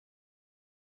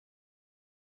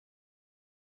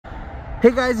Hey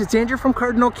guys, it's Andrew from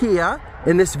Cardinal Kia.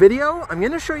 In this video, I'm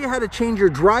going to show you how to change your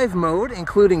drive mode,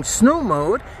 including snow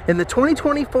mode, in the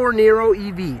 2024 Niro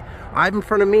EV. I have in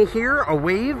front of me here a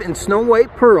Wave in Snow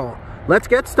White Pearl. Let's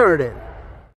get started.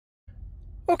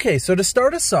 Okay, so to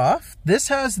start us off, this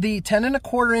has the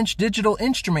 10.25 inch digital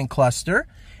instrument cluster.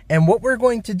 And what we're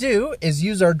going to do is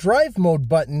use our drive mode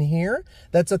button here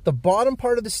that's at the bottom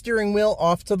part of the steering wheel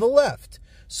off to the left.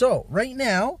 So right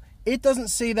now, it doesn't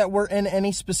say that we're in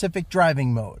any specific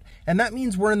driving mode. And that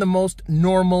means we're in the most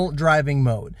normal driving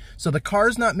mode. So the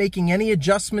car's not making any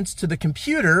adjustments to the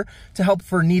computer to help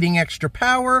for needing extra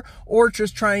power or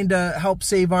just trying to help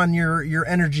save on your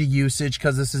energy usage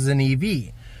because this is an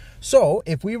EV. So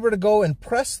if we were to go and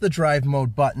press the drive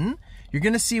mode button, you're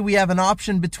going to see we have an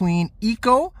option between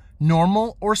Eco,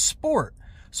 Normal, or Sport.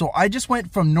 So I just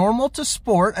went from normal to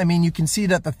sport. I mean, you can see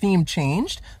that the theme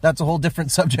changed. That's a whole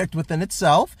different subject within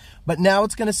itself. But now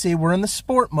it's going to say we're in the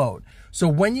sport mode. So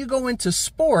when you go into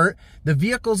sport, the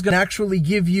vehicle's going to actually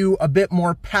give you a bit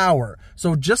more power.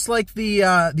 So just like the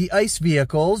ICE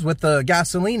vehicles with the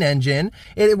gasoline engine,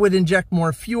 it would inject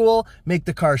more fuel, make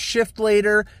the car shift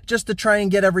later, just to try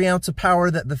and get every ounce of power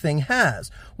that the thing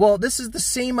has. Well, this is the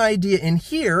same idea in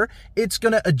here. It's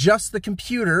going to adjust the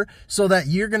computer so that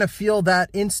you're going to feel that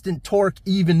instant torque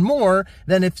even more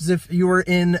than if you were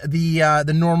in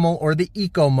the normal or the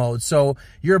eco mode. So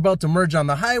you're about to merge on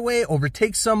the highway,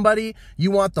 overtake somebody,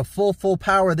 you want the full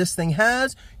power this thing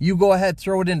has, you go ahead,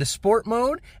 throw it into sport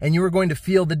mode, and you are going to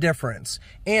feel the difference.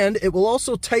 And it will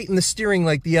also tighten the steering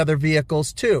like the other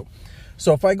vehicles too.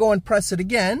 So if I go and press it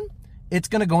again, it's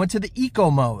going to go into the eco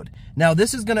mode. Now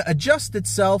this is going to adjust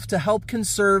itself to help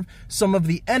conserve some of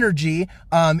the energy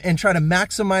and try to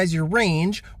maximize your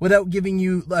range without giving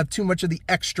you too much of the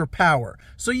extra power.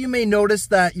 So you may notice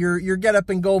that your get up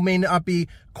and go may not be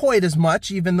quite as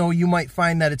much, even though you might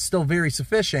find that it's still very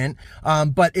sufficient,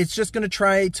 but it's just going to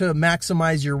try to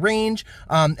maximize your range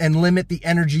and limit the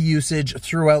energy usage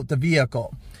throughout the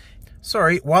vehicle.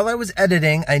 Sorry, while I was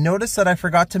editing, I noticed that I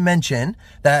forgot to mention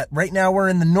that right now we're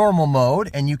in the normal mode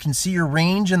and you can see your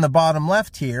range in the bottom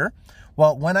left here.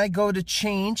 Well, when I go to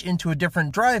change into a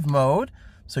different drive mode,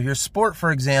 so here's sport,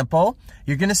 for example,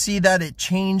 you're going to see that it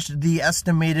changed the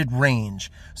estimated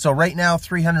range. So right now,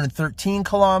 313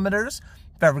 kilometers.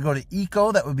 If I ever go to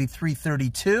eco, that would be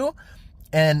 332.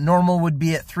 And normal would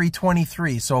be at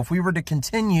 323. So if we were to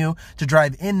continue to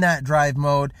drive in that drive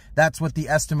mode, that's what the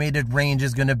estimated range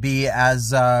is going to be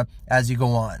as you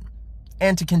go on.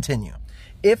 And to continue,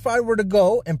 if I were to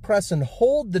go and press and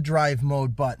hold the drive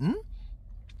mode button,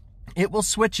 it will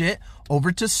switch it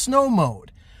over to snow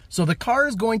mode. So the car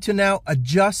is going to now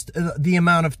adjust the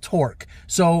amount of torque.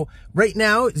 So right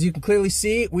now, as you can clearly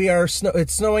see,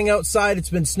 it's snowing outside. It's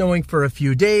been snowing for a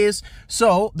few days.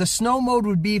 So the snow mode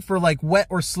would be for like wet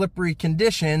or slippery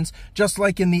conditions, just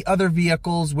like in the other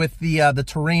vehicles with the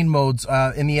terrain modes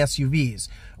in the SUVs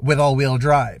with all-wheel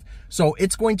drive. So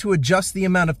it's going to adjust the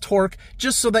amount of torque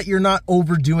just so that you're not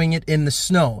overdoing it in the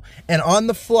snow. And on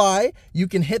the fly, you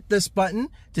can hit this button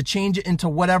to change it into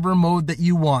whatever mode that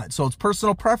you want. So it's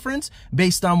personal preference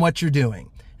based on what you're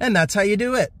doing. And that's how you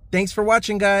do it. Thanks for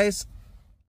watching, guys.